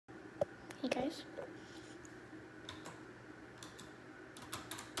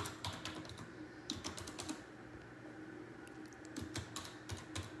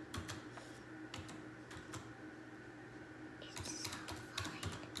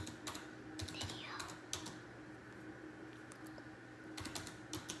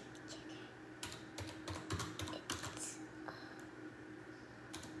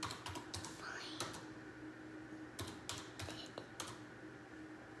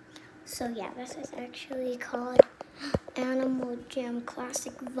So yeah, this is actually called Animal Jam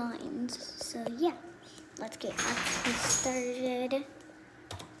Classic Vines. So yeah, let's get actually started.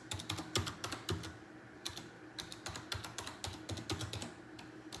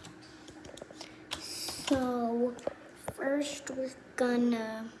 So first we're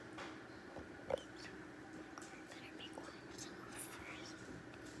gonna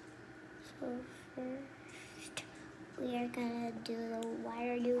first we are gonna do the Why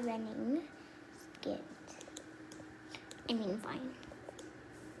Are You Running skit. Fine.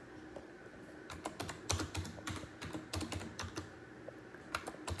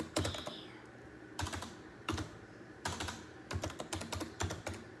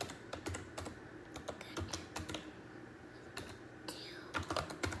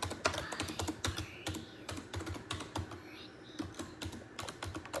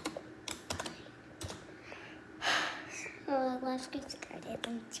 So let's get started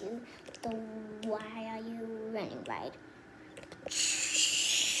into the Why Are You Running ride.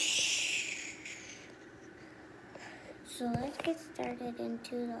 So let's get started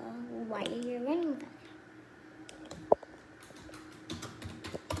into the Why Are You Running ride.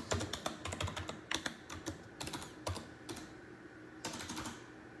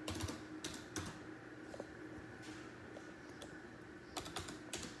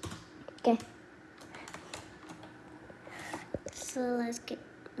 Okay. So let's get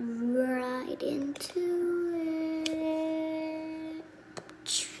right into it.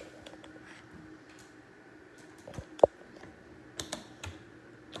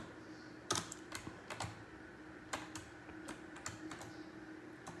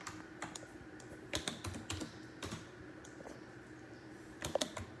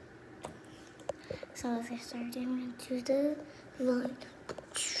 So let's get started into the line.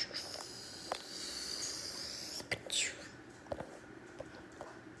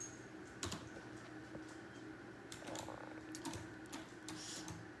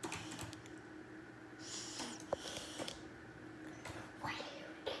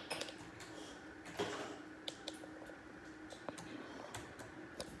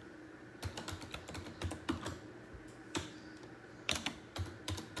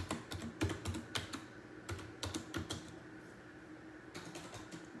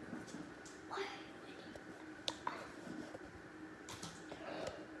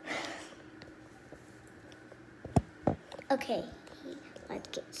 Okay, let's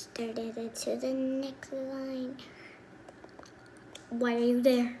get started into the next line. Why are you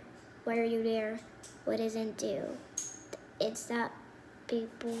there? Why are you there? What does it do? It's that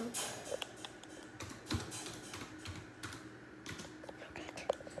people.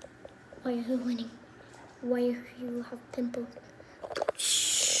 Why are you winning? Why are you have pimples?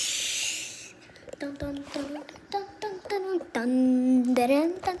 Shh. Dun dun dun dun dun dun dun dun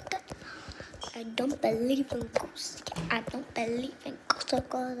dun dun. I don't believe in ghosts. I don't believe in ghosts. I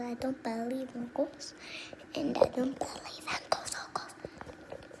don't believe in ghosts. And I don't believe in ghosts.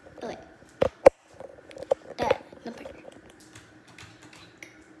 Wait. That, the picture.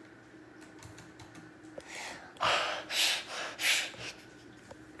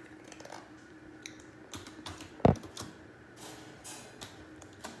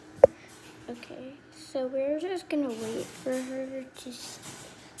 Okay, so we're just gonna wait for her to.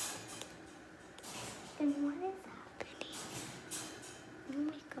 And what is happening? Oh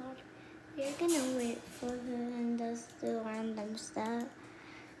my god. We're gonna wait for her and just do random stuff.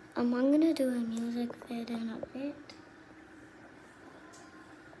 I'm gonna do a music vid in a bit.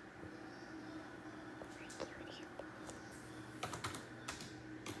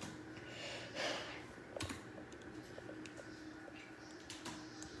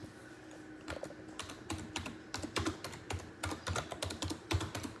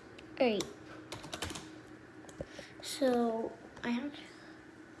 Alright. So I have.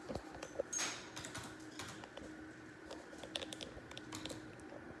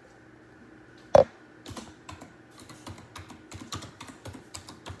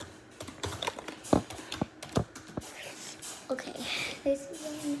 Okay, this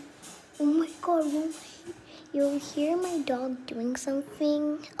is oh my god, you'll hear my dog doing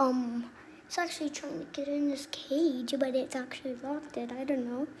something. It's actually trying to get in his cage, but it's actually locked it. I don't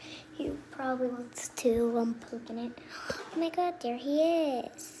know. He probably wants to poke in it. Oh my god, there he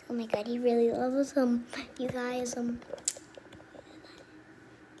is. Oh my god, he really loves you guys.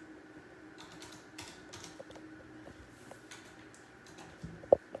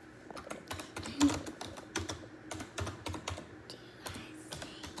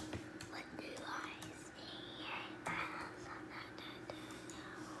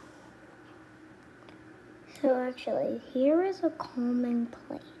 So actually, here is a calming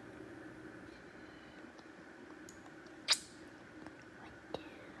place.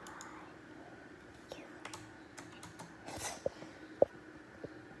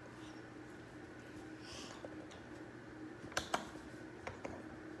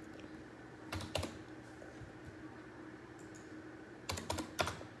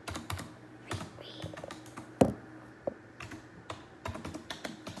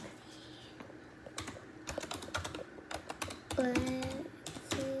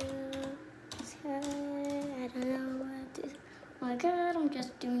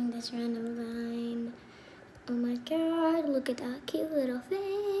 eyes run a line. Oh my God, look at that cute little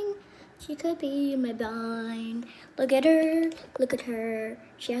thing. She could be my blind. Look at her.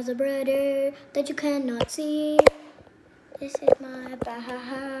 She has a brother that you cannot see. This is my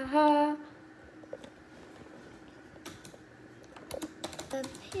Peppa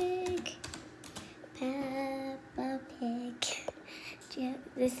Pig. Peppa Pig. Yeah,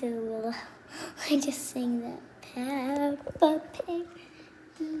 this is a little. I just sang that. Peppa Pig.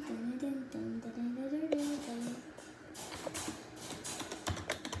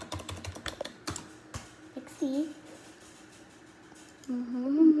 Pixie.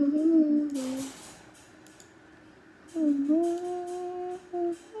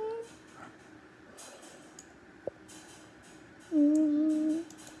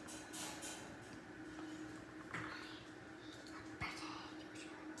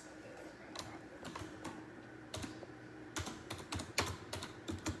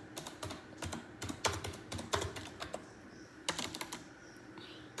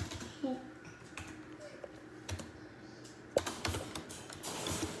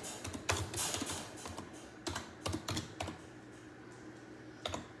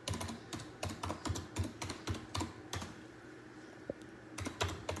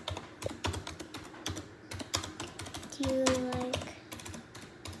 Do you like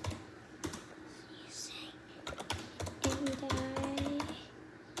music? And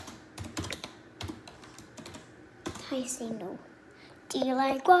I say no. Do you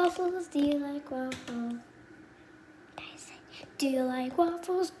like waffles? Do you like waffles? I say, do you like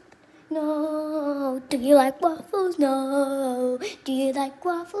waffles? No. Do you like waffles? No. Do you like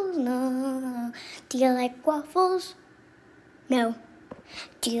waffles? No. Do you like waffles? No.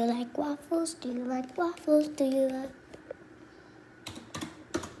 Do you like waffles? Do you like waffles? Do you like...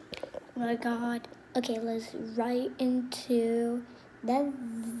 Oh my God. Okay, let's right into the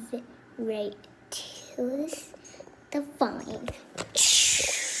the vine.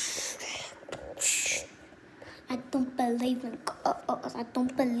 I don't believe in ghosts. I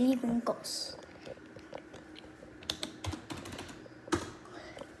don't believe in ghosts.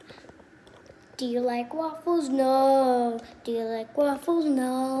 Do you like waffles? No. Do you like waffles?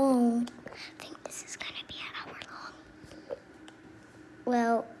 No. I think this is gonna be an hour long.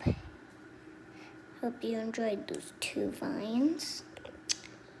 Well, hope you enjoyed those 2 vines.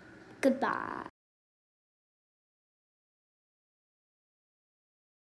 Goodbye.